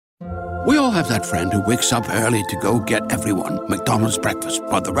We all have that friend who wakes up early to go get everyone McDonald's breakfast,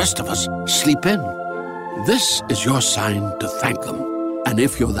 while the rest of us sleep in. This is your sign to thank them. And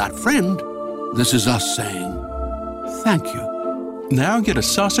if you're that friend, this is us saying thank you. Now get a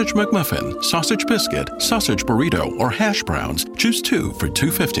sausage McMuffin, sausage biscuit, sausage burrito, or hash browns. Choose 2 for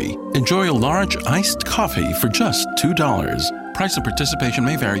 $2.50. Enjoy a large iced coffee for just $2. Price and participation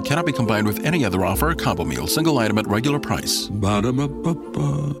may vary. Cannot be combined with any other offer or combo meal. Single item at regular price.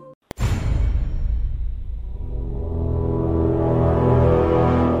 Ba-da-ba-ba-ba.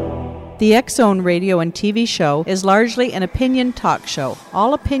 The X-Zone radio and TV show is largely an opinion talk show.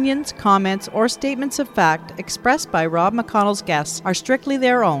 All opinions, comments, or statements of fact expressed by Rob McConnell's guests are strictly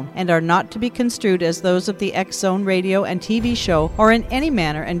their own and are not to be construed as those of the X-Zone radio and TV show or in any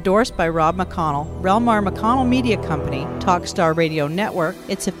manner endorsed by Rob McConnell, Relmar McConnell Media Company, Talkstar Radio Network,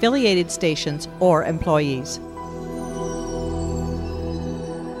 its affiliated stations, or employees.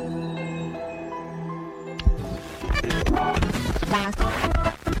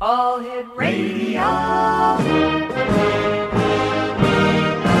 All Hit Radio.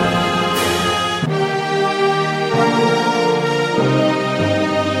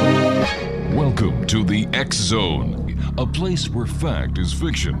 Welcome to the X Zone, a place where fact is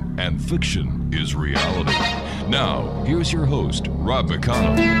fiction and fiction is reality. Now, here's your host, Rob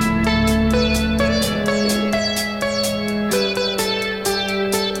McConnell.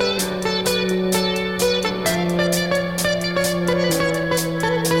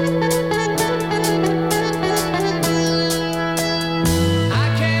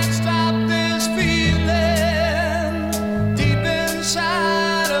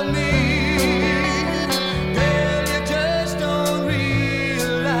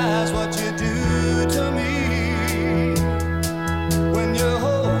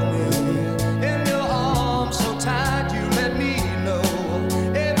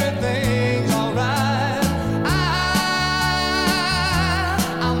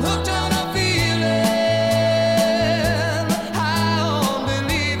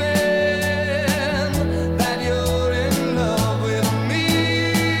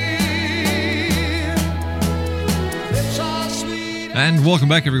 And welcome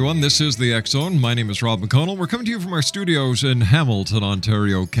back, everyone. This is the X-Zone. My name is Rob McConnell. We're coming to you from our studios in Hamilton,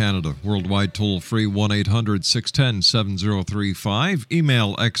 Ontario, Canada. Worldwide toll-free 1-800-610-7035.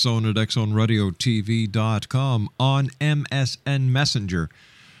 Email xzone@xzoneradiotv.com on MSN Messenger.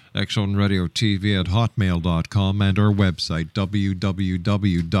 xzoneradiotv@hotmail.com and our website,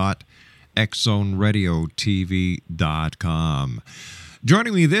 www.xzoneradiotv.com.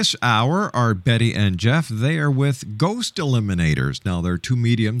 Joining me this hour are Betty and Jeff. They are with Ghost Eliminators. Now, they're two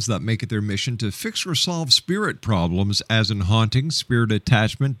mediums that make it their mission to fix or solve spirit problems, as in hauntings, spirit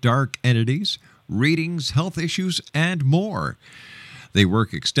attachment, dark entities, readings, health issues, and more. They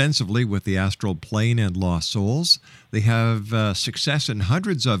work extensively with the astral plane and lost souls. They have success in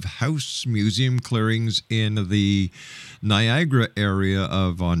hundreds of house museum clearings in the Niagara area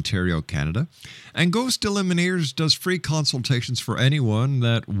of Ontario, Canada. And Ghost Eliminators does free consultations for anyone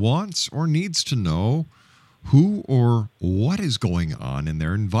that wants or needs to know who or what is going on in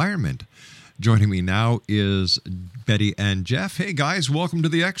their environment. Joining me now is Betty and Jeff. Hey, guys, welcome to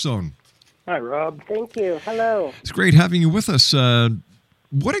the X-Zone. Hi, Rob. Thank you. Hello. It's great having you with us.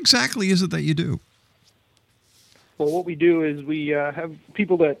 What exactly is it that you do? Well, what we do is we have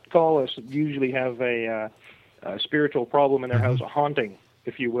people that call us usually have a spiritual problem in their house, a haunting,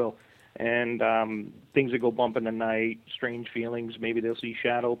 if you will, and things that go bump in the night, strange feelings. Maybe they'll see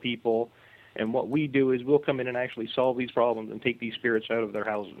shadow people. And what we do is we'll come in and actually solve these problems and take these spirits out of their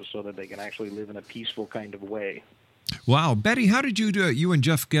houses so that they can actually live in a peaceful kind of way. Wow. Betty, how did you do it? You and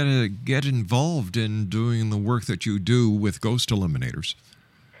Jeff get involved in doing the work that you do with Ghost Eliminators?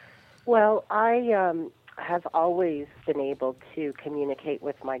 Well, I have always been able to communicate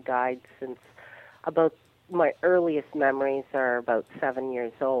with my guides since about my earliest memories are about 7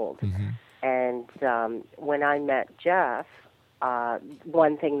 years old. Mm-hmm. And when I met Jeff,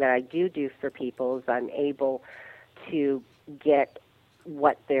 one thing that I do for people is I'm able to get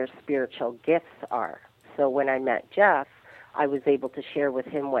what their spiritual gifts are. So when I met Jeff, I was able to share with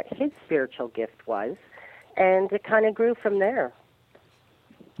him what his spiritual gift was, and it kind of grew from there.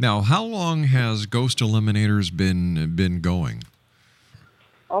 Now, how long has Ghost Eliminators been going?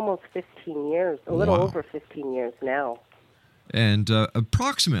 Almost 15 years, a little over 15 years now. And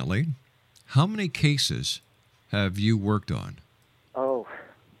approximately, how many cases have you worked on? Oh,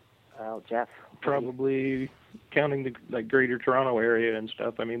 well, Jeff. Probably counting the Greater Toronto area and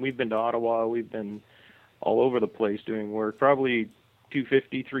stuff. I mean, we've been to Ottawa. We've been all over the place doing work. Probably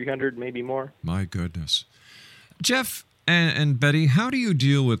 250, 300, maybe more. My goodness. Jeff, And Betty, how do you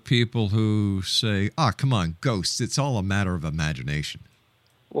deal with people who say, come on, ghosts, it's all a matter of imagination?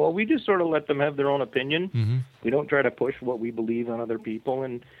 Well, we just sort of let them have their own opinion. Mm-hmm. We don't try to push what we believe on other people,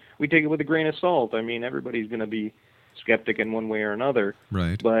 and we take it with a grain of salt. I mean, everybody's going to be skeptic in one way or another.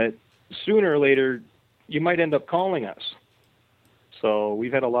 Right. But sooner or later, you might end up calling us. So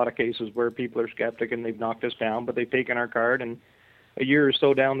we've had a lot of cases where people are skeptic and they've knocked us down, but they've taken our card, and a year or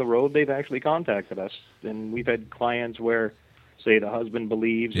so down the road, they've actually contacted us. And we've had clients where, say, the husband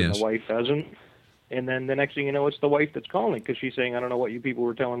believes and the wife doesn't. And then the next thing you know, it's the wife that's calling because she's saying, I don't know what you people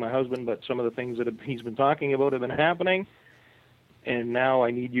were telling my husband, but some of the things that he's been talking about have been happening. And now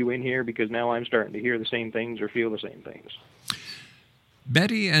I need you in here because now I'm starting to hear the same things or feel the same things.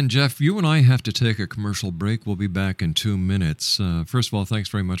 Betty and Jeff, you and I have to take a commercial break. We'll be back in 2 minutes. First of all, thanks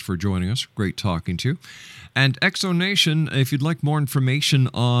very much for joining us. Great talking to you. And Exo Nation, if you'd like more information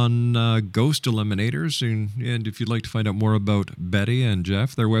on ghost eliminators, and if you'd like to find out more about Betty and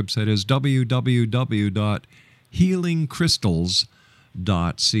Jeff, their website is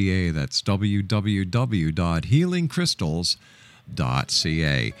www.healingcrystals.ca. That's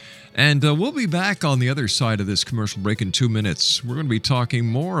www.healingcrystals.ca. And we'll be back on the other side of this commercial break in 2 minutes. We're going to be talking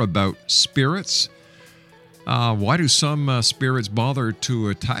more about spirits. Why do some spirits bother to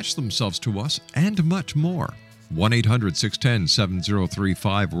attach themselves to us? And much more.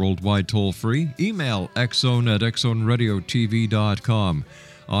 1-800-610-7035, worldwide toll free. Email xzone@xzoneradiotv.com.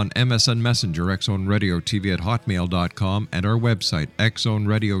 On MSN Messenger, xzoneradiotv@hotmail.com. And our website,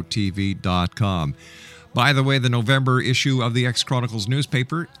 xzoneradiotv.com. By the way, the November issue of the X Chronicles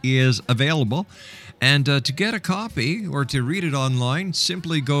newspaper is available. And to get a copy or to read it online,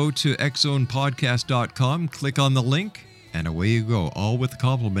 simply go to xzonepodcast.com, click on the link, and away you go, all with the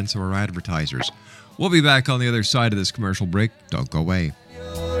compliments of our advertisers. We'll be back on the other side of this commercial break. Don't go away.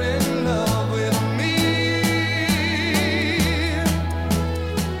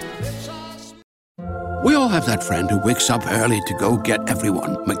 We all have that friend who wakes up early to go get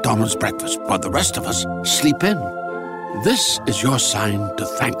everyone McDonald's breakfast, while the rest of us sleep in. This is your sign to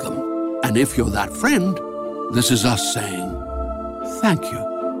thank them. And if you're that friend, this is us saying thank you.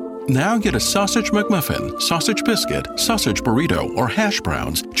 Now get a sausage McMuffin, sausage biscuit, sausage burrito, or hash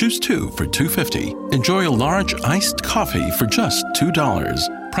browns. Choose 2 for $2.50. Enjoy a large iced coffee for just $2.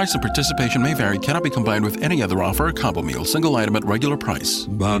 Price and participation may vary. Cannot be combined with any other offer or combo meal. Single item at regular price.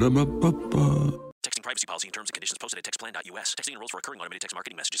 Ba-da-ba-ba-ba. Texting privacy policy and terms and conditions posted at textplan.us. Texting enrolls for recurring automated text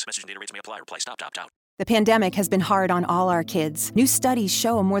marketing messages. Message and data rates may apply. Reply stop to opt out. The pandemic has been hard on all our kids. New studies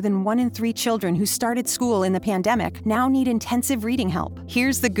show more than 1 in 3 children who started school in the pandemic now need intensive reading help.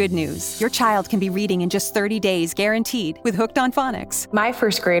 Here's the good news. Your child can be reading in just 30 days, guaranteed, with Hooked on Phonics. My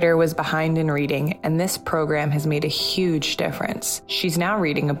first grader was behind in reading, and this program has made a huge difference. She's now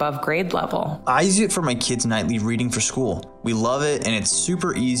reading above grade level. I use it for my kids' nightly reading for school. We love it, and it's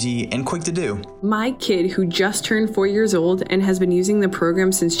super easy and quick to do. My kid, who just turned 4 years old and has been using the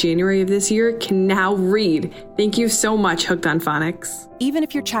program since January of this year, can now read. Thank you so much, Hooked on Phonics. Even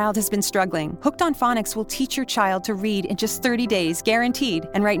if your child has been struggling, Hooked on Phonics will teach your child to read in just 30 days, guaranteed.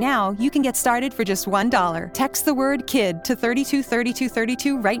 And right now, you can get started for just $1. Text the word KID to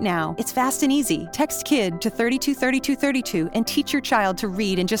 323232 right now. It's fast and easy. Text KID to 323232 and teach your child to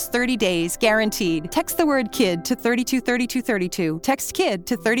read in just 30 days, guaranteed. Text the word KID to 323232. Text KID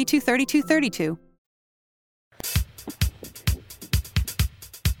to 323232.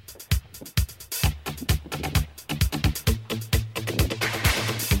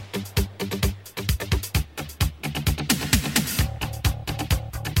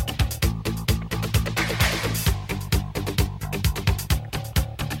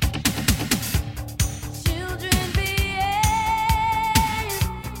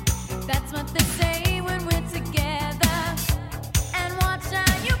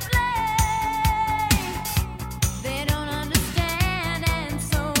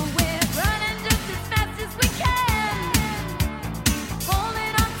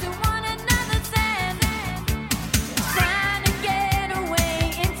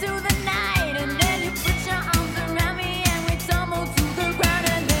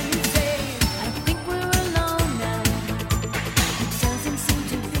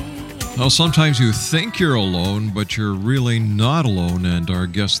 Well, sometimes you think you're alone, but you're really not alone, and our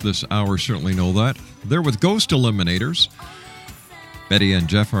guests this hour certainly know that. They're with Ghost Eliminators. Betty and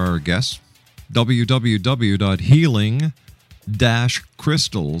Jeff are our guests.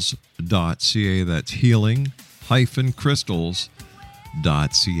 www.healing-crystals.ca. That's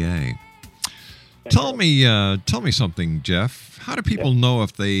healing-crystals.ca. Tell me something, Jeff. How do people know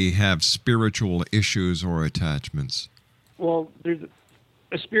if they have spiritual issues or attachments? Well, there's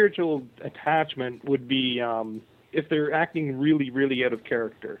a spiritual attachment would be if they're acting really, really out of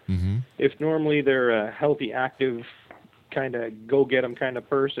character. Mm-hmm. If normally they're a healthy, active, kind of go-get-'em kind of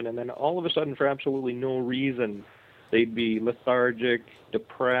person, and then all of a sudden, for absolutely no reason, they'd be lethargic,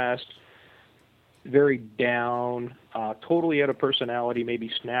 depressed, very down, totally out of personality, maybe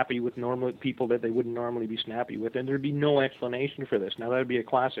snappy with normal people that they wouldn't normally be snappy with, and there'd be no explanation for this. Now, that would be a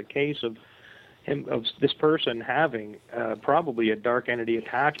classic case of this person having probably a dark entity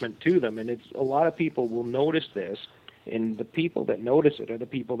attachment to them, and it's a lot of people will notice this, and the people that notice it are the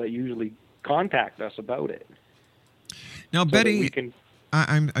people that usually contact us about it. Now, so Betty,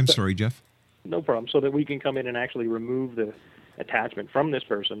 I'm sorry, Jeff. No problem. So that we can come in and actually remove the attachment from this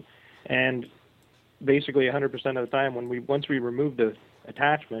person, and basically 100% of the time, once we remove the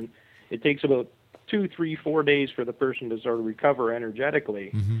attachment, it takes about 2, 3, 4 days for the person to sort of recover energetically,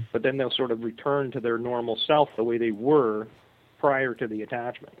 Mm-hmm. but then they'll sort of return to their normal self the way they were prior to the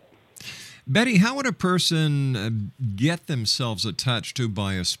attachment. Betty, how would a person get themselves attached to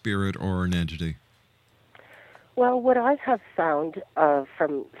by a spirit or an entity? Well, what I have found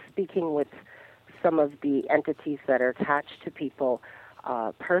from speaking with some of the entities that are attached to people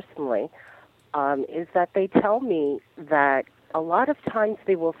personally is that they tell me that a lot of times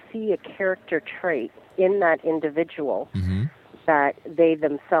they will see a character trait in that individual Mm-hmm. that they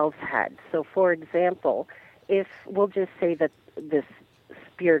themselves had. So, for example, if we'll just say that this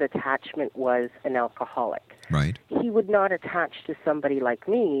spirit attachment was an alcoholic, right? He would not attach to somebody like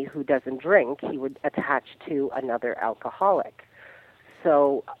me who doesn't drink. He would attach to another alcoholic.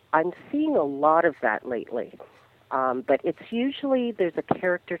 So I'm seeing a lot of that lately. But it's usually there's a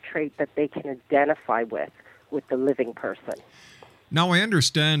character trait that they can identify with the living person. Now, I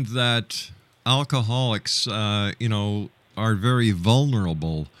understand that alcoholics, are very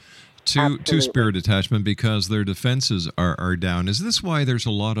vulnerable to spirit attachment because their defenses are down. Is this why there's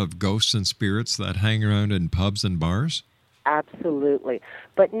a lot of ghosts and spirits that hang around in pubs and bars? Absolutely.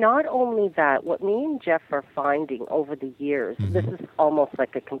 But not only that, what me and Jeff are finding over the years, Mm-hmm. this is almost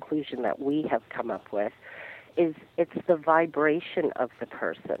like a conclusion that we have come up with, is it's the vibration of the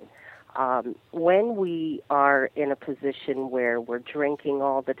person. When we are in a position where we're drinking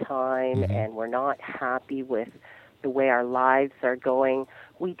all the time Mm-hmm. and we're not happy with the way our lives are going,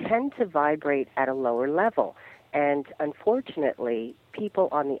 we tend to vibrate at a lower level. And unfortunately, people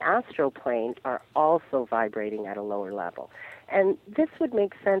on the astral plane are also vibrating at a lower level. And this would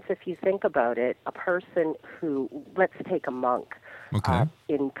make sense if you think about it. A person who, let's take a monk, Okay.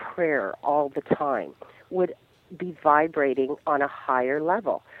 in prayer all the time, would be vibrating on a higher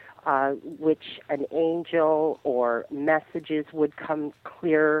level, which an angel or messages would come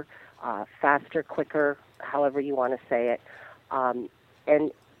clearer, faster, quicker, however you want to say it.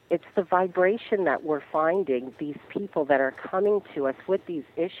 And it's the vibration that we're finding. These people that are coming to us with these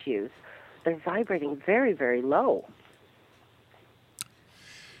issues, they're vibrating very, very low.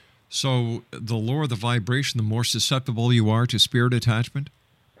 So the lower the vibration, the more susceptible you are to spirit attachment?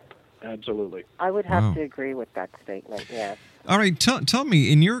 Absolutely. I would have Wow. to agree with that statement, yes. All right, tell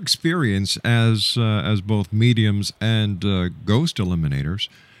me, in your experience as both mediums and ghost eliminators,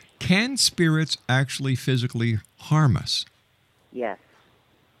 can spirits actually physically harm us? Yes,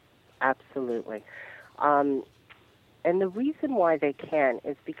 absolutely. And the reason why they can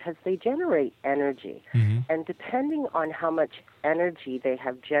is because they generate energy. Mm-hmm. And depending on how much energy they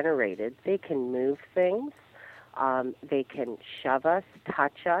have generated, they can move things, they can shove us,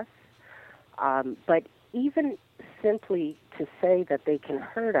 touch us. But even simply to say that they can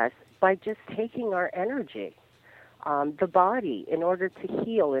hurt us by just taking our energy. The body, in order to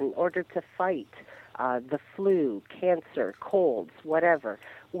heal, in order to fight the flu, cancer, colds, whatever,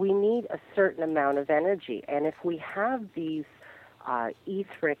 we need a certain amount of energy. And if we have these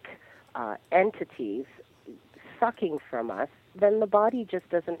etheric entities sucking from us, then the body just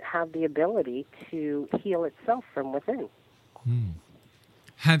doesn't have the ability to heal itself from within.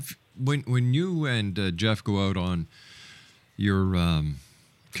 When you and Jeff go out on your,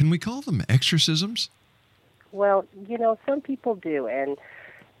 can we call them exorcisms? Well, some people do, and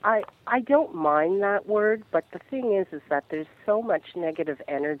I don't mind that word, but the thing is that there's so much negative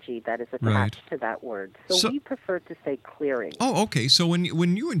energy that is attached to that word. So we prefer to say clearing. Oh, okay. So when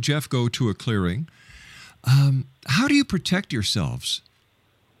you and Jeff go to a clearing, how do you protect yourselves?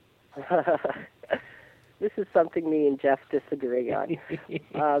 This is something me and Jeff disagree on.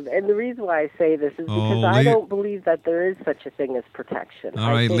 And the reason why I say this is because I leave- don't believe that there is such a thing as protection. All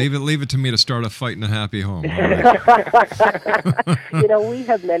right, leave it to me to start a fight in a happy home. All right. You know, we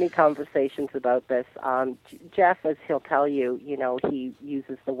have many conversations about this. Jeff, as he'll tell you, you know, he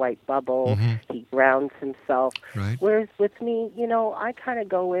uses the white bubble. Mm-hmm. He grounds himself. Right. Whereas with me, you know, I kind of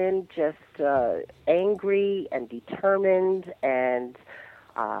go in just angry and determined and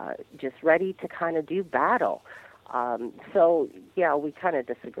just ready to kind of do battle. So, yeah, we kind of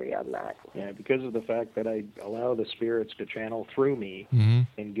disagree on that. Yeah, because of the fact that I allow the spirits to channel through me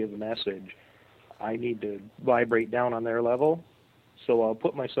and give a message, I need to vibrate down on their level. So I'll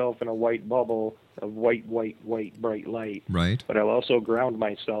put myself in a white bubble of white, bright light. Right. But I'll also ground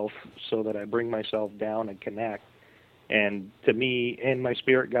myself so that I bring myself down and connect. And to me, and my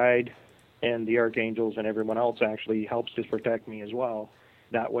spirit guide and the archangels and everyone else actually helps to protect me as well.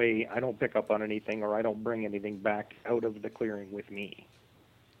 That way I don't pick up on anything or I don't bring anything back out of the clearing with me.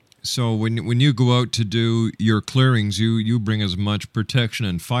 So when you go out to do your clearings, you bring as much protection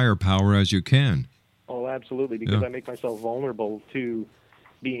and firepower as you can. Oh, absolutely, because I make myself vulnerable to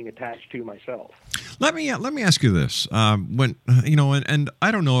being attached to myself. Let me ask you this: when you know, and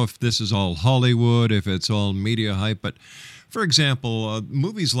I don't know if this is all Hollywood, if it's all media hype, but for example,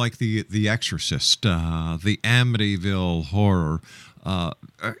 movies like The Exorcist, the Amityville Horror.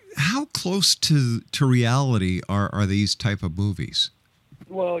 How close to reality are these type of movies?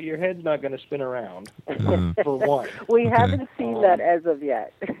 Well, your head's not going to spin around, for one. We haven't seen that as of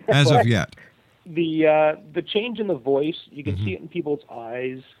yet. As of yet. The change in the voice, you can see it in people's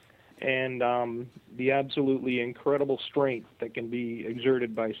eyes, and the absolutely incredible strength that can be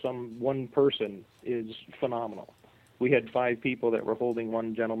exerted by one person is phenomenal. We had 5 people that were holding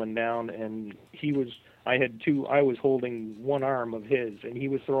one gentleman down, and I was holding one arm of his, and he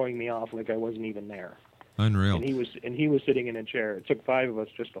was throwing me off like I wasn't even there. Unreal. And he was sitting in a chair. It took 5 of us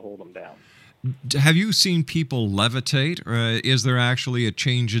just to hold him down. Have you seen people levitate? Is there actually a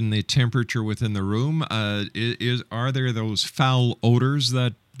change in the temperature within the room? Are there those foul odors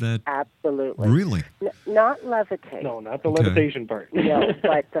that Absolutely. Really? Not levitate. No, not the levitation part. No,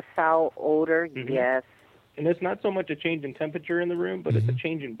 but the foul odor, yes. And it's not so much a change in temperature in the room, but it's a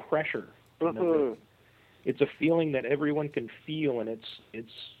change in pressure in the room. It's a feeling that everyone can feel, and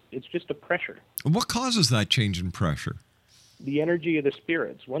it's just a pressure. What causes that change in pressure? The energy of the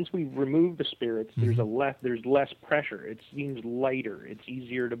spirits. Once we remove the spirits, there's less pressure. It seems lighter. It's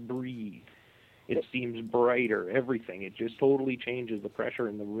easier to breathe. It seems brighter. Everything. It just totally changes the pressure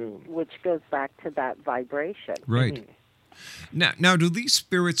in the room. Which goes back to that vibration. Right. Now, do these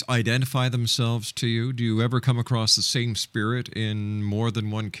spirits identify themselves to you? Do you ever come across the same spirit in more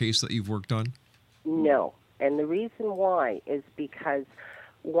than one case that you've worked on? No. And the reason why is because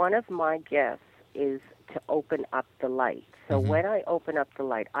one of my gifts is to open up the light. So when I open up the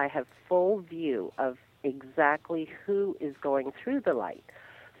light, I have full view of exactly who is going through the light.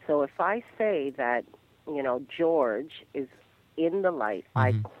 So if I say that, you know, George is in the light,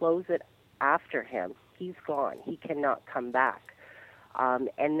 I close it after him. He's gone. He cannot come back.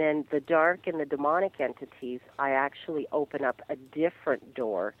 And then the dark and the demonic entities, I actually open up a different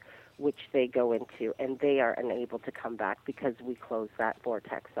door which they go into, and they are unable to come back because we close that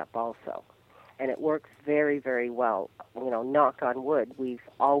vortex up also. And it works very, very well. You know, knock on wood, we've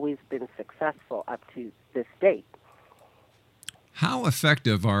always been successful up to this date. How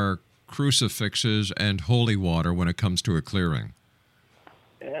effective are crucifixes and holy water when it comes to a clearing?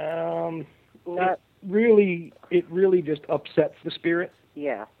 Not really. It really just upsets the spirit.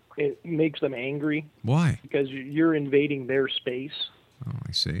 Yeah. It makes them angry. Why? Because you're invading their space. Oh,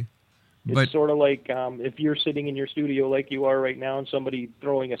 I see. It's sort of like if you're sitting in your studio like you are right now and somebody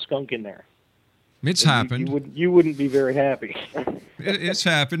throwing a skunk in there. It's happened. You wouldn't be very happy. It's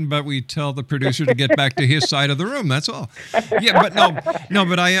happened, but we tell the producer to get back to his side of the room. That's all. Yeah, but no.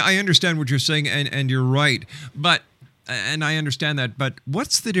 But I understand what you're saying, and you're right. And I understand that. But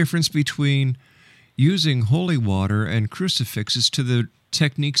what's the difference between using holy water and crucifixes to the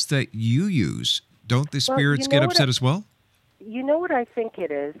techniques that you use? Don't the spirits get upset as well? You know what I think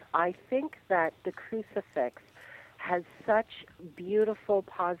it is? I think that the crucifix has such beautiful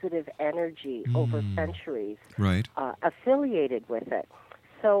positive energy over centuries affiliated with it.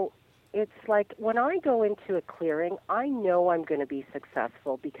 So it's like when I go into a clearing, I know I'm going to be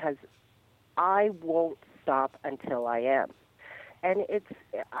successful because I won't stop until I am. And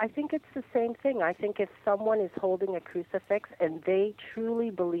I think it's the same thing. I think if someone is holding a crucifix and they truly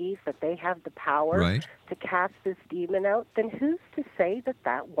believe that they have the power to cast this demon out, then who's to say that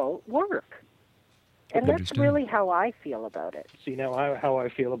that won't work? And that's really how I feel about it. See, now how I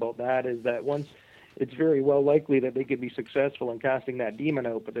feel about that is that once it's very well likely that they could be successful in casting that demon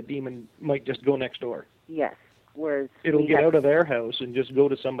out, but the demon might just go next door. Yes. Whereas it'll get out of their house and just go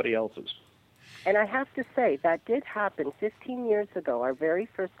to somebody else's. And I have to say, that did happen 15 years ago, our very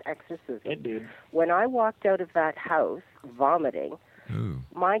first exorcism. It did. When I walked out of that house vomiting,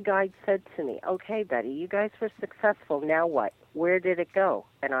 my guide said to me, "Okay, Betty, you guys were successful. Now what? Where did it go?"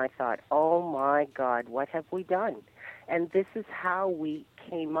 And I thought, oh my God, what have we done? And this is how we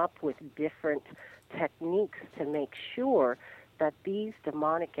came up with different techniques to make sure that these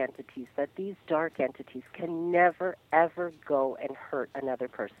demonic entities, that these dark entities can never, ever go and hurt another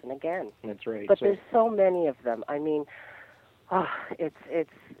person again. That's right. But there's so many of them. I mean, it's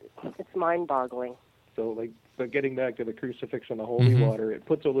mind-boggling. So, but getting back to the crucifix and the holy water, it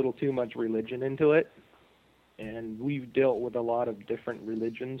puts a little too much religion into it. And we've dealt with a lot of different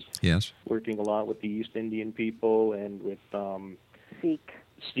religions. Yes. Working a lot with the East Indian people and with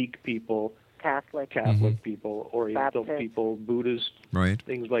Sikh people. Catholic people, Oriental Baptist people, Buddhist, right?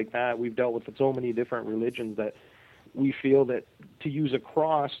 Things like that. We've dealt with so many different religions that we feel that to use a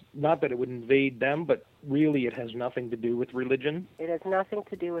cross, not that it would invade them, but really it has nothing to do with religion. It has nothing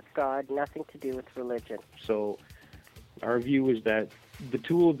to do with God, nothing to do with religion. So our view is that the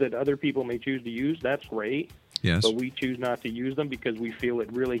tools that other people may choose to use, that's great. Yes. But we choose not to use them because we feel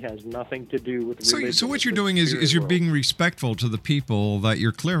it really has nothing to do with religion. So what you're doing is you're being respectful to the people that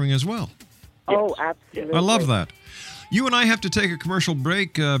you're clearing as well. Yes. Oh, absolutely. I love that. You and I have to take a commercial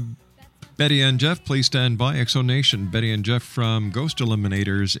break. Betty and Jeff, please stand by. Exo Nation, Betty and Jeff from Ghost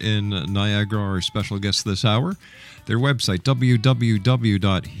Eliminators in Niagara are our special guests this hour. Their website,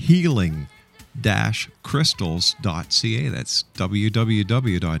 www.healing-crystals.ca. That's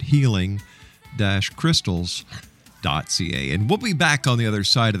www.healing-crystals.ca. And we'll be back on the other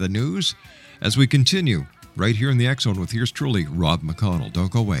side of the news as we continue right here in the X Zone with yours truly, Rob McConnell.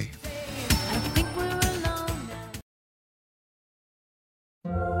 Don't go away.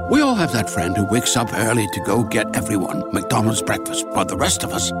 We all have that friend who wakes up early to go get everyone McDonald's breakfast, while the rest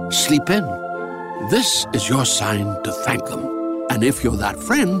of us sleep in. This is your sign to thank them. And if you're that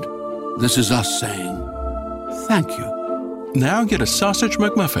friend, this is us saying thank you. Now get a sausage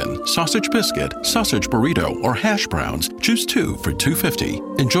McMuffin, sausage biscuit, sausage burrito, or hash browns. Choose 2 for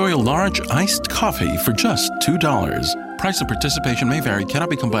 $2.50. Enjoy a large iced coffee for just $2. Price and participation may vary. Cannot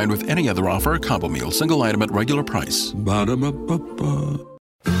be combined with any other offer or combo meal. Single item at regular price. Ba-da-ba-ba-ba.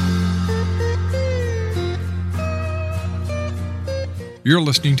 You're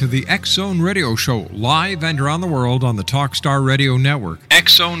listening to the X Zone Radio Show, live and around the world on the Talkstar Radio Network,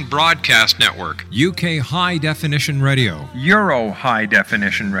 X Zone Broadcast Network, UK High Definition Radio, Euro High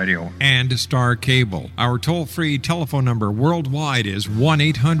Definition Radio, and Star Cable. Our toll-free telephone number worldwide is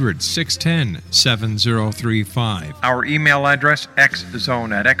 1-800-610-7035. Our email address,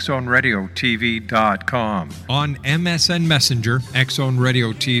 xzone@xzoneradiotv.com. On MSN Messenger,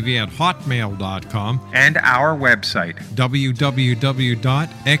 xzoneradiotv@hotmail.com, and our website, www.xzoneradiotv.com.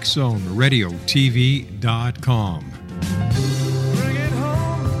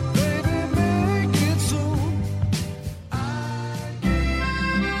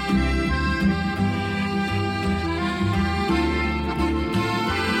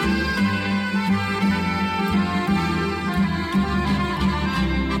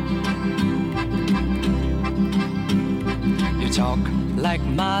 You talk like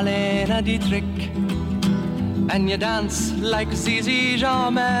Marlene Dietrich, and you dance like Zizi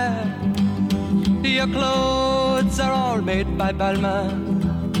Jeanmaire. Your clothes are all made by Balmain,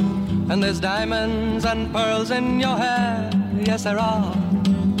 and there's diamonds and pearls in your hair. Yes, there are.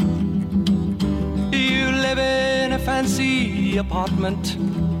 You live in a fancy apartment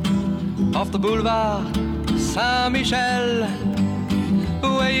off the Boulevard Saint-Michel,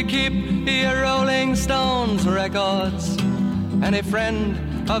 where you keep your Rolling Stones records and a friend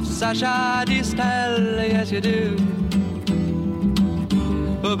of Sacha Distel. Yes, you do.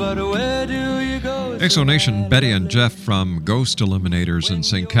 But where do you go? Exo Nation, Betty and Jeff from Ghost Eliminators in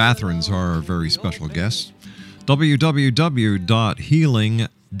St. Catharines are our very special guests.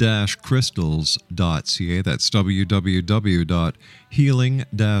 www.healing-crystals.ca. That's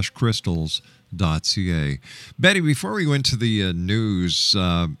www.healing-crystals.ca. Betty, before we went to the news,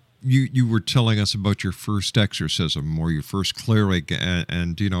 you were telling us about your first exorcism or your first cleric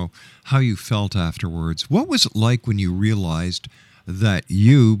and you know, how you felt afterwards. What was it like when you realized that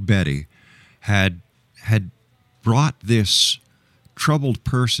you, Betty, had brought this troubled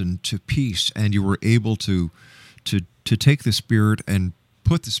person to peace, and you were able to take the spirit and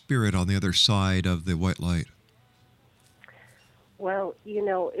put the spirit on the other side of the white light? Well, you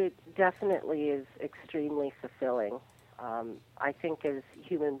know, it definitely is extremely fulfilling. I think as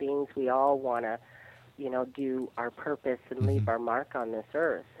human beings, we all want to do our purpose and leave our mark on this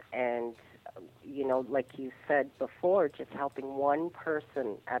earth. And, like you said before, just helping one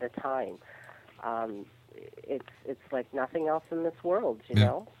person at a time. It's like nothing else in this world, you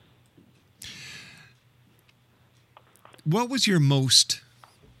know? What was your most,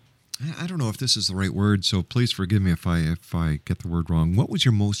 I don't know if this is the right word, so please forgive me if I get the word wrong. What was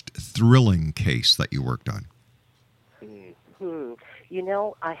your most thrilling case that you worked on?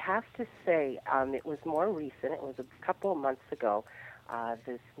 I have to say, it was more recent. It was a couple of months ago.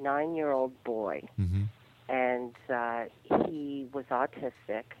 This 9-year-old boy, and he was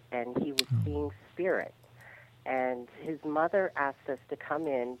autistic, and he was seeing spirit. And his mother asked us to come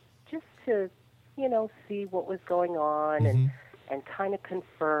in just to, see what was going on and kind of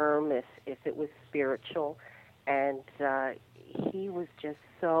confirm if it was spiritual. And he was just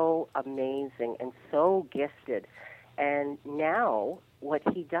so amazing and so gifted. And now what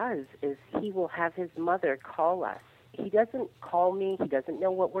he does is he will have his mother call us. He doesn't call me. He doesn't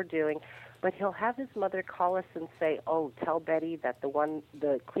know what we're doing. But he'll have his mother call us and say, "Oh, tell Betty that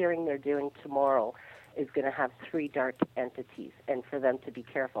the clearing they're doing tomorrow is going to have 3 dark entities, and for them to be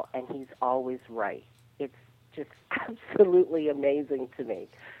careful." And he's always right. It's just absolutely amazing to me.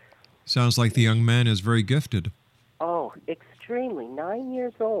 Sounds like the young man is very gifted. Oh, extremely. 9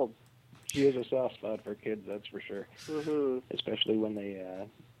 years old. She has a soft spot for kids, that's for sure. Especially when they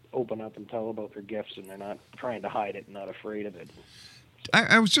open up and tell about their gifts, and they're not trying to hide it and not afraid of it.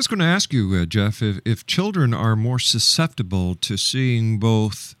 I was just going to ask you, Jeff, if children are more susceptible to seeing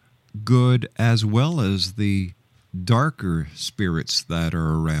both good as well as the darker spirits that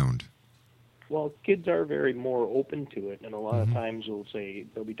are around. Well, kids are very more open to it, and a lot of times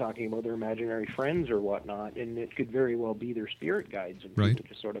they'll be talking about their imaginary friends or whatnot, and it could very well be their spirit guides, and people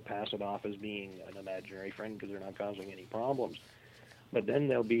just sort of pass it off as being an imaginary friend because they're not causing any problems. But then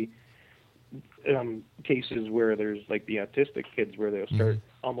there'll be cases where there's like the autistic kids where they'll start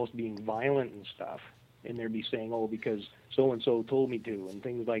almost being violent and stuff, and they'll be saying, "Oh, because so-and-so told me to," and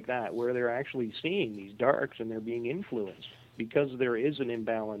things like that, where they're actually seeing these darks and they're being influenced because there is an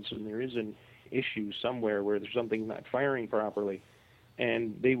imbalance and there is an issue somewhere where there's something not firing properly,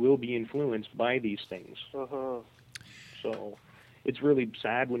 and they will be influenced by these things. So it's really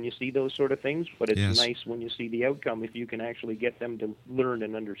sad when you see those sort of things, but it's nice when you see the outcome if you can actually get them to learn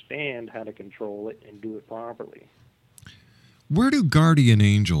and understand how to control it and do it properly. Where do guardian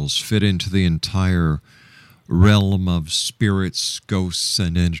angels fit into the entire realm of spirits, ghosts,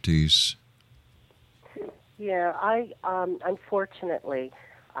 and entities? Yeah, unfortunately,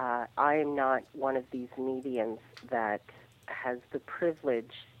 I am not one of these mediums that has the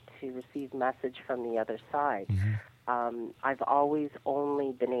privilege to receive message from the other side. I've always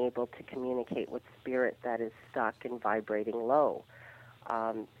only been able to communicate with spirit that is stuck and vibrating low.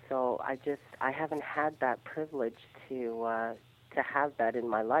 So I haven't had that privilege to have that in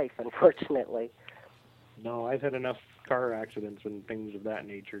my life, unfortunately. No, I've had enough car accidents and things of that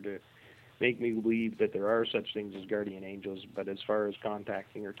nature to make me believe that there are such things as guardian angels, but as far as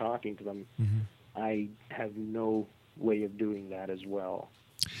contacting or talking to them, I have no way of doing that as well.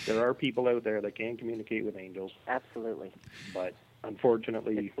 There are people out there that can communicate with angels. Absolutely. But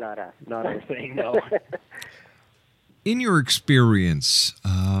unfortunately, it's not us. Not our thing, no. In your experience,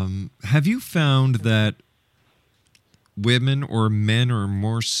 have you found that women or men are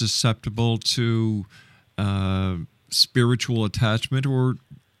more susceptible to spiritual attachment, or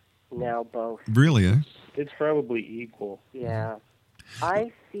no, both? Really, eh? It's probably equal. Yeah.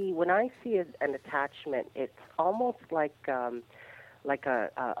 When I see an attachment, it's almost like a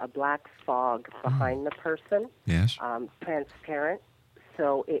black fog behind the person. Yes. Transparent.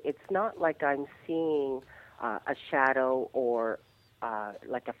 So it's not like I'm seeing a shadow or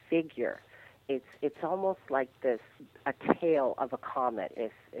like a figure. It's almost like a tail of a comet,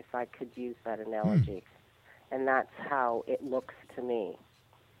 if I could use that analogy. And that's how it looks to me.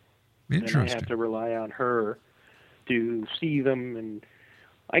 Interesting. And I have to rely on her to see them, and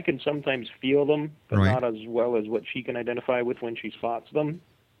I can sometimes feel them, but not as well as what she can identify with when she spots them.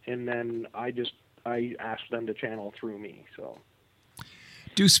 And then I ask them to channel through me. So,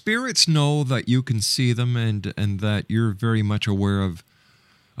 do spirits know that you can see them and that you're very much aware of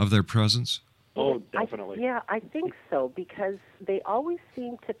their presence? Oh, definitely. I think so, because they always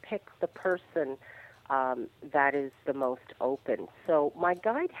seem to pick the person that is the most open. So my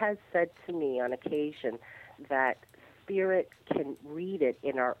guide has said to me on occasion that spirit can read it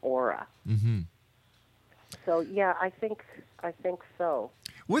in our aura. So I think so.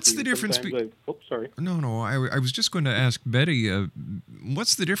 What's the difference? Sorry. No. I was just going to ask Betty.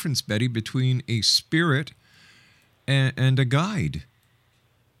 What's the difference, Betty, between a spirit and a guide?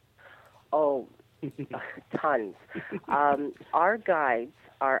 Oh, Tons. Our guides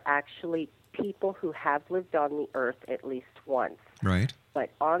are actually people who have lived on the earth at least once. Right.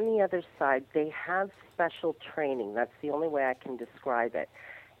 But on the other side, they have special training. That's the only way I can describe it.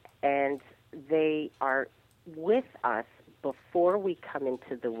 And they are with us before we come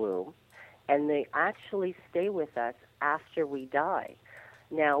into the womb, and they actually stay with us after we die.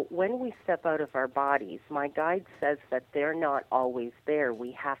 Now, when we step out of our bodies, my guide says that they're not always there.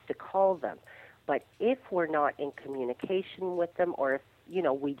 We have to call them. But if we're not in communication with them, or if,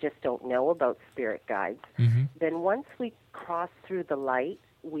 we just don't know about spirit guides, then once we cross through the light,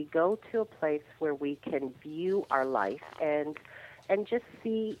 we go to a place where we can view our life and just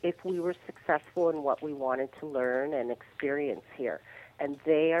see if we were successful in what we wanted to learn and experience here. And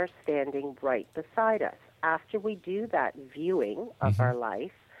they are standing right beside us. After we do that viewing of our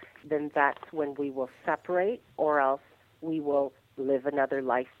life, then that's when we will separate, or else we will live another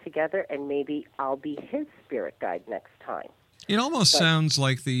life together, and maybe I'll be his spirit guide next time. It almost sounds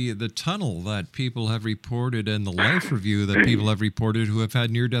like the tunnel that people have reported and the life review that people have reported who have had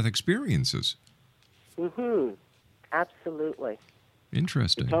near-death experiences. Absolutely.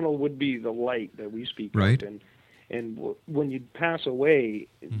 Interesting. The tunnel would be the light that we speak right. of. And when you pass away,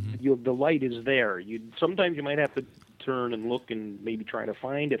 the light is there. Sometimes you might have to turn and look and maybe try to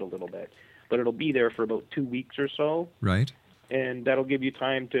find it a little bit, but it'll be there for about 2 weeks or so. Right. And that'll give you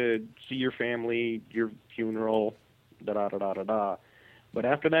time to see your family, your funeral, da-da-da-da-da-da. But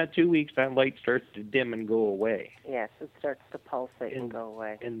after that 2 weeks, that light starts to dim and go away. Yes, it starts to pulsate and go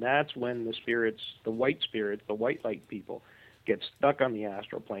away. And that's when the spirits, the white light people, get stuck on the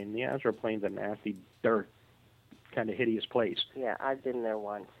astral plane. The astral plane's a nasty, dark, kind of hideous place. Yeah, I've been there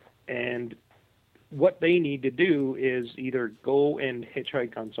once. And what they need to do is either go and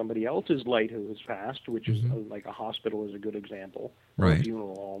hitchhike on somebody else's light who has passed, which is like a hospital is a good example, or a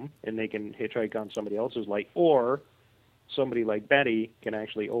funeral home, and they can hitchhike on somebody else's light, or somebody like Betty can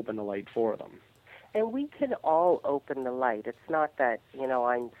actually open the light for them. And we can all open the light. It's not that,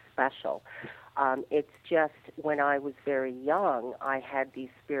 I'm special. It's just when I was very young, I had these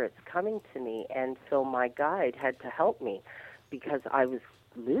spirits coming to me, and so my guide had to help me because I was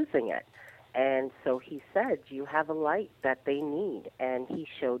losing it. And so he said, you have a light that they need, and he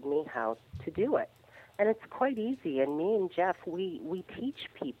showed me how to do it. And it's quite easy, and me and Jeff, we teach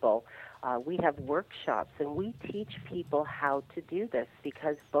people. We have workshops, and we teach people how to do this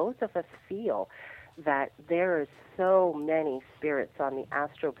because both of us feel that there are so many spirits on the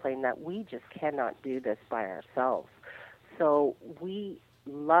astral plane that we just cannot do this by ourselves. So we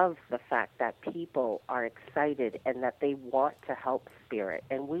love the fact that people are excited and that they want to help spirit,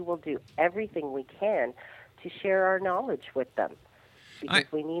 and we will do everything we can to share our knowledge with them because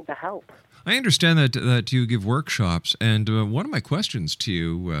we need the help. I understand that you give workshops, and one of my questions to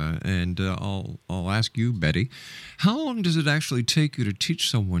you, and I'll ask you, Betty, how long does it actually take you to teach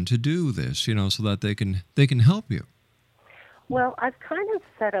someone to do this, so that they can help you? Well, I've kind of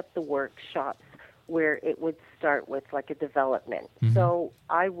set up the workshops where it would start with like a development. So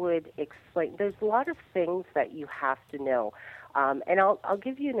I would explain, there's a lot of things that you have to know. And I'll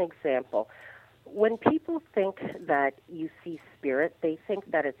give you an example. When people think that you see spirit, they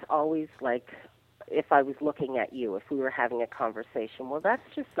think that it's always like if I was looking at you, if we were having a conversation. Well, that's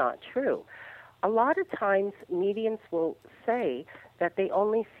just not true. A lot of times mediums will say that they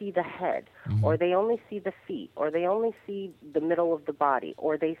only see the head, or they only see the feet, or they only see the middle of the body,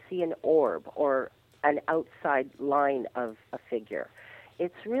 or they see an orb or an outside line of a figure.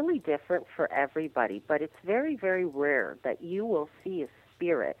 It's really different for everybody, but it's very, very rare that you will see a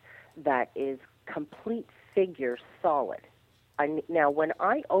spirit that is complete figure solid. Now, when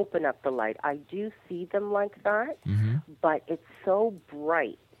I open up the light, I do see them like that, but it's so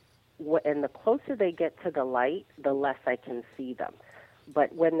bright. And the closer they get to the light, the less I can see them.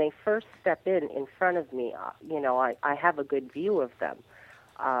 But when they first step in front of me, I have a good view of them.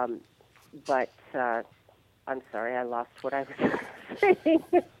 But I'm sorry, I lost what I was saying.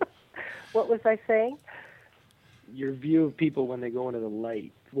 What was I saying? Your view of people when they go into the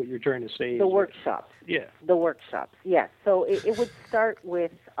light. What you're trying to say. The workshops. Yeah. The workshops. Yes. So it would start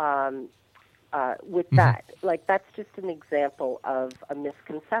with that. Like that's just an example of a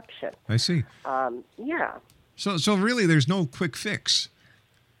misconception. I see. Yeah. So really, there's no quick fix.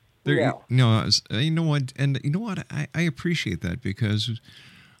 No. You know what? And you know what? I appreciate that because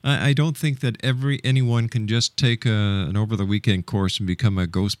I don't think that anyone can just take an over-the-weekend course and become a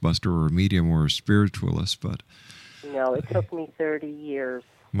Ghostbuster or a medium or a spiritualist. But no, it took me 30 years.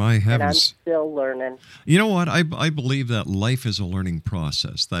 My heavens. And I'm still learning. You know what? I believe that life is a learning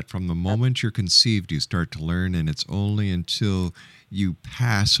process, that from the moment you're conceived, you start to learn, and it's only until you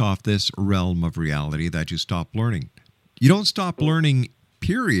pass off this realm of reality that you stop learning. You don't stop learning,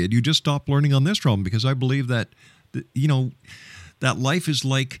 period. You just stop learning on this realm, because I believe that, that life is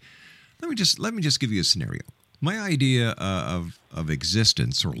like, let me just give you a scenario. My idea of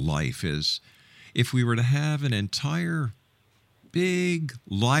existence or life is, if we were to have an entire big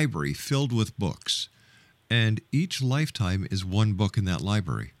library filled with books, and each lifetime is one book in that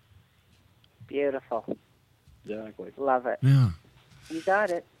library. Beautiful. Exactly. Love it. Yeah. You got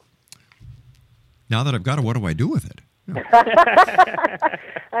it. Now that I've got it, what do I do with it?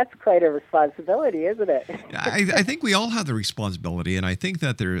 That's quite a responsibility, isn't it? I think we all have the responsibility, and I think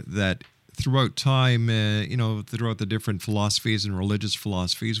that that throughout time, throughout the different philosophies and religious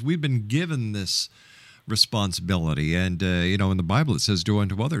philosophies, we've been given this responsibility. And, in the Bible it says, do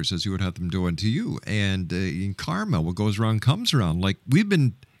unto others as you would have them do unto you. And in karma, what goes around comes around. Like, we've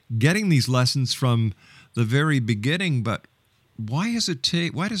been getting these lessons from the very beginning, but why does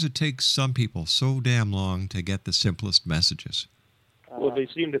it take some people so damn long to get the simplest messages? Well, they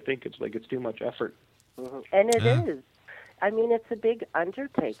seem to think it's too much effort. Mm-hmm. And it is. I mean, it's a big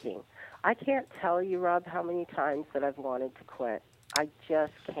undertaking. I can't tell you, Rob, how many times that I've wanted to quit. I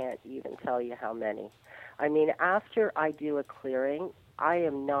just can't even tell you how many. I mean, after I do a clearing, I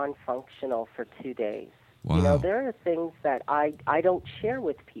am non-functional for 2 days. Wow. There are things that I don't share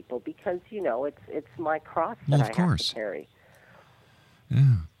with people because, it's my cross that I have to carry.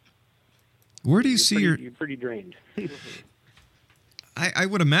 Yeah. Where do you see you're pretty drained. I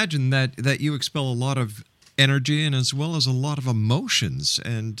would imagine that you expel a lot of energy and as well as a lot of emotions.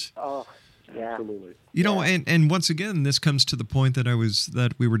 And oh, yeah. Absolutely. And once again, this comes to the point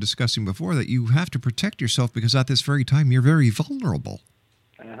that we were discussing before, that you have to protect yourself, because at this very time you're very vulnerable.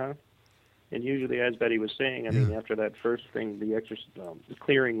 Uh-huh. And usually, as Betty was saying, I mean, after that first thing, the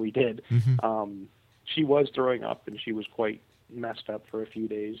clearing we did, she was throwing up and she was quite messed up for a few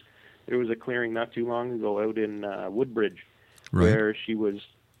days. There was a clearing not too long ago out in Woodbridge where she was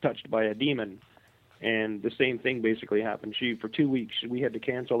touched by a demon. And the same thing basically happened. For 2 weeks, we had to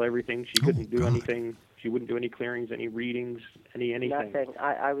cancel everything. She couldn't do anything. She wouldn't do any clearings, any readings, anything. Nothing.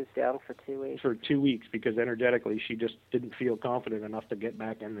 I was down for 2 weeks. For 2 weeks, because energetically she just didn't feel confident enough to get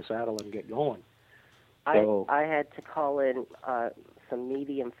back in the saddle and get going. So, I had to call in some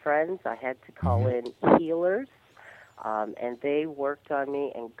medium friends. I had to call in healers, and they worked on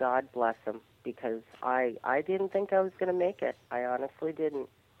me, and God bless them, because I didn't think I was going to make it. I honestly didn't.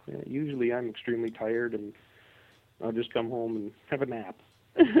 Yeah, usually I'm extremely tired, and I'll just come home and have a nap.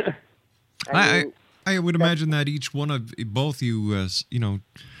 I would imagine that each one of both you,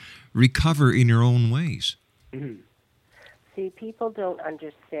 recover in your own ways. Mm-hmm. See, people don't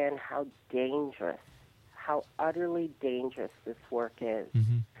understand how utterly dangerous this work is.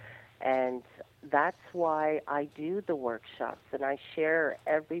 Mm-hmm. And that's why I do the workshops, and I share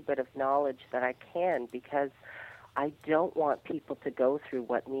every bit of knowledge that I can, because I don't want people to go through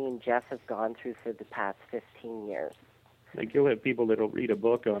what me and Jeff have gone through for the past 15 years. Like, you'll have people that'll read a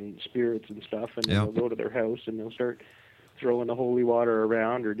book on spirits and stuff, and then they'll go to their house and they'll start throwing the holy water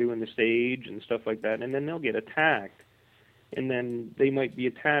around or doing the sage and stuff like that, and then they'll get attacked. And then they might be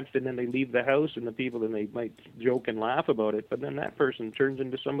attached, and then they leave the house, and the people, and they might joke and laugh about it, but then that person turns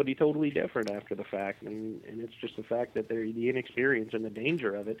into somebody totally different after the fact, and it's just the fact that they're the inexperience and the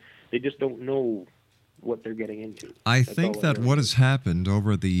danger of it. They just don't know what they're getting into. I think that what has happened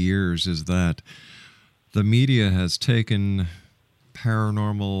over the years is that the media has taken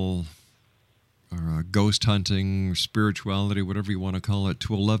paranormal or ghost hunting, spirituality, whatever you want to call it,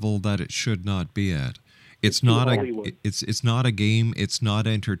 to a level that it should not be at. It's not a game. It's not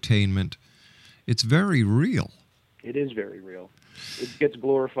entertainment. It's very real. It is very real. It gets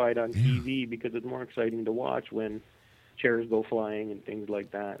glorified on TV because it's more exciting to watch when chairs go flying and things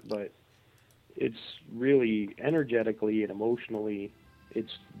like that. But it's really energetically and emotionally,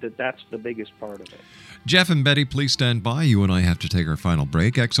 that's the biggest part of it. Jeff and Betty, please stand by. You and I have to take our final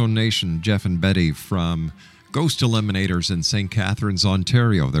break. X-Zone Nation, Jeff and Betty from Ghost Eliminators in St. Catharines,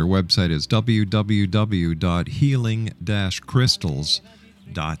 Ontario. Their website is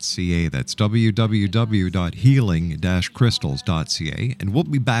www.healing-crystals.ca. That's www.healing-crystals.ca. And we'll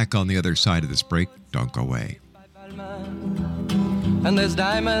be back on the other side of this break. Don't go away. And there's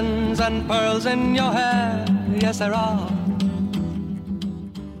diamonds and pearls in your hair. Yes, there are.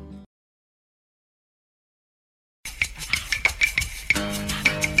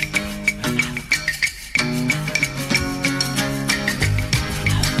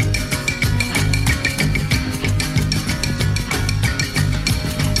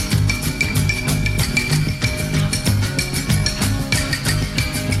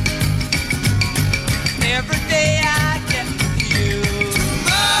 Every day I get you.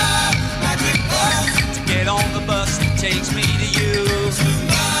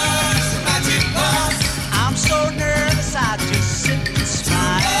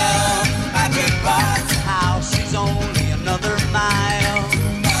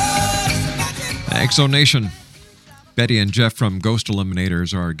 Exo Nation. Betty and Jeff from Ghost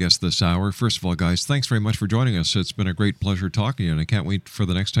Eliminators are our guests this hour. First of all, guys, thanks very much for joining us. It's been a great pleasure talking to you, and I can't wait for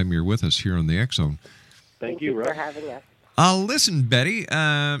the next time you're with us here on the X Zone. Thank you for having us. Listen, Betty,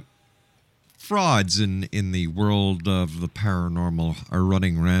 frauds in the world of the paranormal are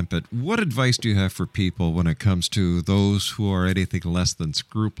running rampant. What advice do you have for people when it comes to those who are anything less than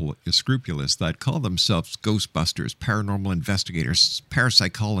scrupulous that call themselves Ghostbusters, paranormal investigators,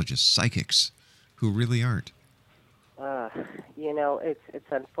 parapsychologists, psychics, who really aren't? It's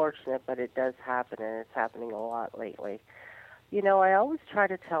unfortunate, but it does happen, and it's happening a lot lately. I always try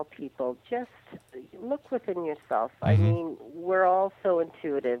to tell people, just look within yourself. I mean, we're all so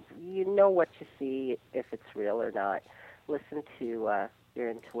intuitive. You know what you see, if it's real or not. Listen to your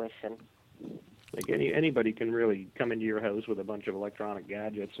intuition. Like anybody can really come into your house with a bunch of electronic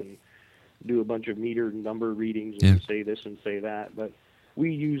gadgets and do a bunch of meter and number readings and say this and say that, but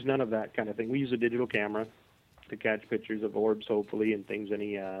we use none of that kind of thing. We use a digital camera to catch pictures of orbs, hopefully, and things,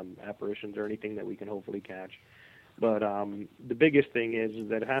 any apparitions or anything that we can hopefully catch. But the biggest thing is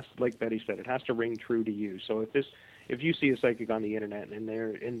that it has, like Betty said, it has to ring true to you. So if you see a psychic on the internet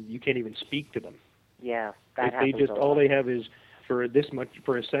and you can't even speak to them, that happens. All they have is for this much,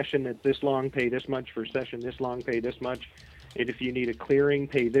 for a session at this long, pay this much, for a session this long, pay this much, and if you need a clearing,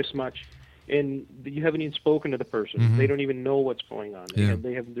 pay this much. And you haven't even spoken to the person. They don't even know what's going on.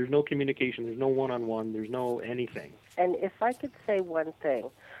 There's no communication. There's no one-on-one. There's no anything. And if I could say one thing,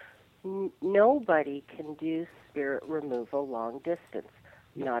 nobody can do spirit removal long distance.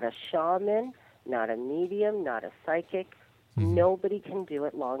 Not a shaman, not a medium, not a psychic. Nobody can do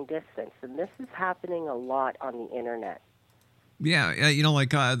it long distance. And this is happening a lot on the internet. Yeah,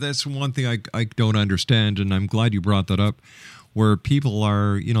 that's one thing I don't understand, and I'm glad you brought that up. Where people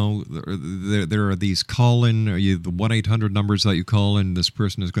are, there are these call-in, the 1-800 numbers that you call, and this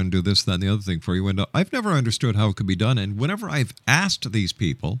person is going to do this, that, and the other thing for you. And I've never understood how it could be done. And whenever I've asked these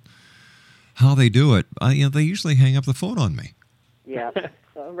people how they do it, they usually hang up the phone on me. Yeah,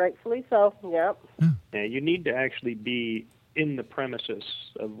 rightfully so. Yep. Yeah, you need to actually be in the premises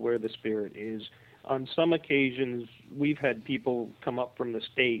of where the spirit is. On some occasions, we've had people come up from the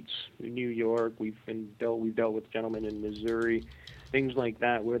States, New York. We've dealt with gentlemen in Missouri, things like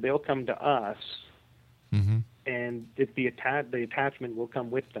that, where they'll come to us, and if the attachment will come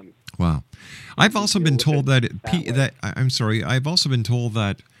with them. Wow, I've also been told I've also been told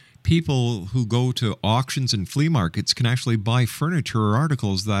that people who go to auctions and flea markets can actually buy furniture or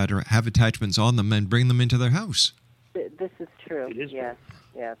articles that have attachments on them and bring them into their house. This is true. It is true.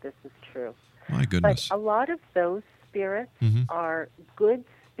 Yeah, this is true. My goodness. But a lot of those spirits are good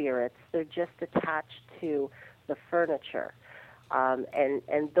spirits. They're just attached to the furniture.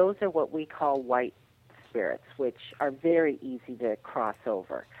 And those are what we call white spirits, which are very easy to cross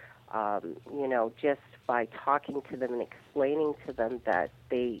over. Just by talking to them and explaining to them that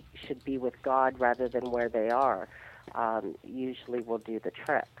they should be with God rather than where they are, usually will do the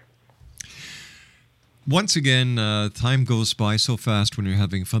trick. Once again, time goes by so fast when you're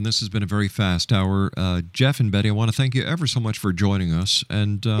having fun. This has been a very fast hour. Jeff and Betty, I want to thank you ever so much for joining us,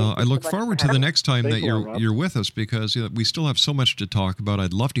 and I look forward to the next time that you're with us, because we still have so much to talk about.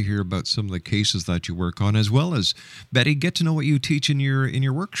 I'd love to hear about some of the cases that you work on, as well as, Betty, get to know what you teach in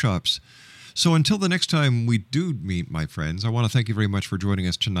your workshops. So until the next time we do meet, my friends, I want to thank you very much for joining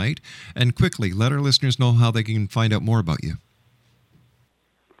us tonight, and quickly let our listeners know how they can find out more about you.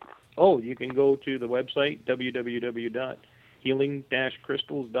 Oh, you can go to the website,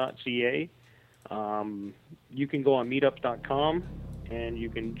 www.healing-crystals.ca. You can go on meetup.com, and you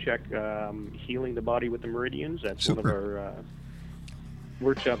can check Healing the Body with the Meridians. That's one of our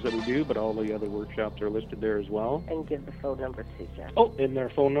workshops that we do, but all the other workshops are listed there as well. And give the phone number too, Jeff. Oh, and their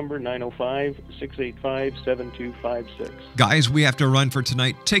phone number, 905-685-7256. Guys, we have to run for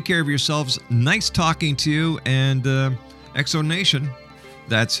tonight. Take care of yourselves. Nice talking to you, and Exo Nation,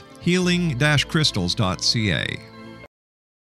 that's healing-crystals.ca.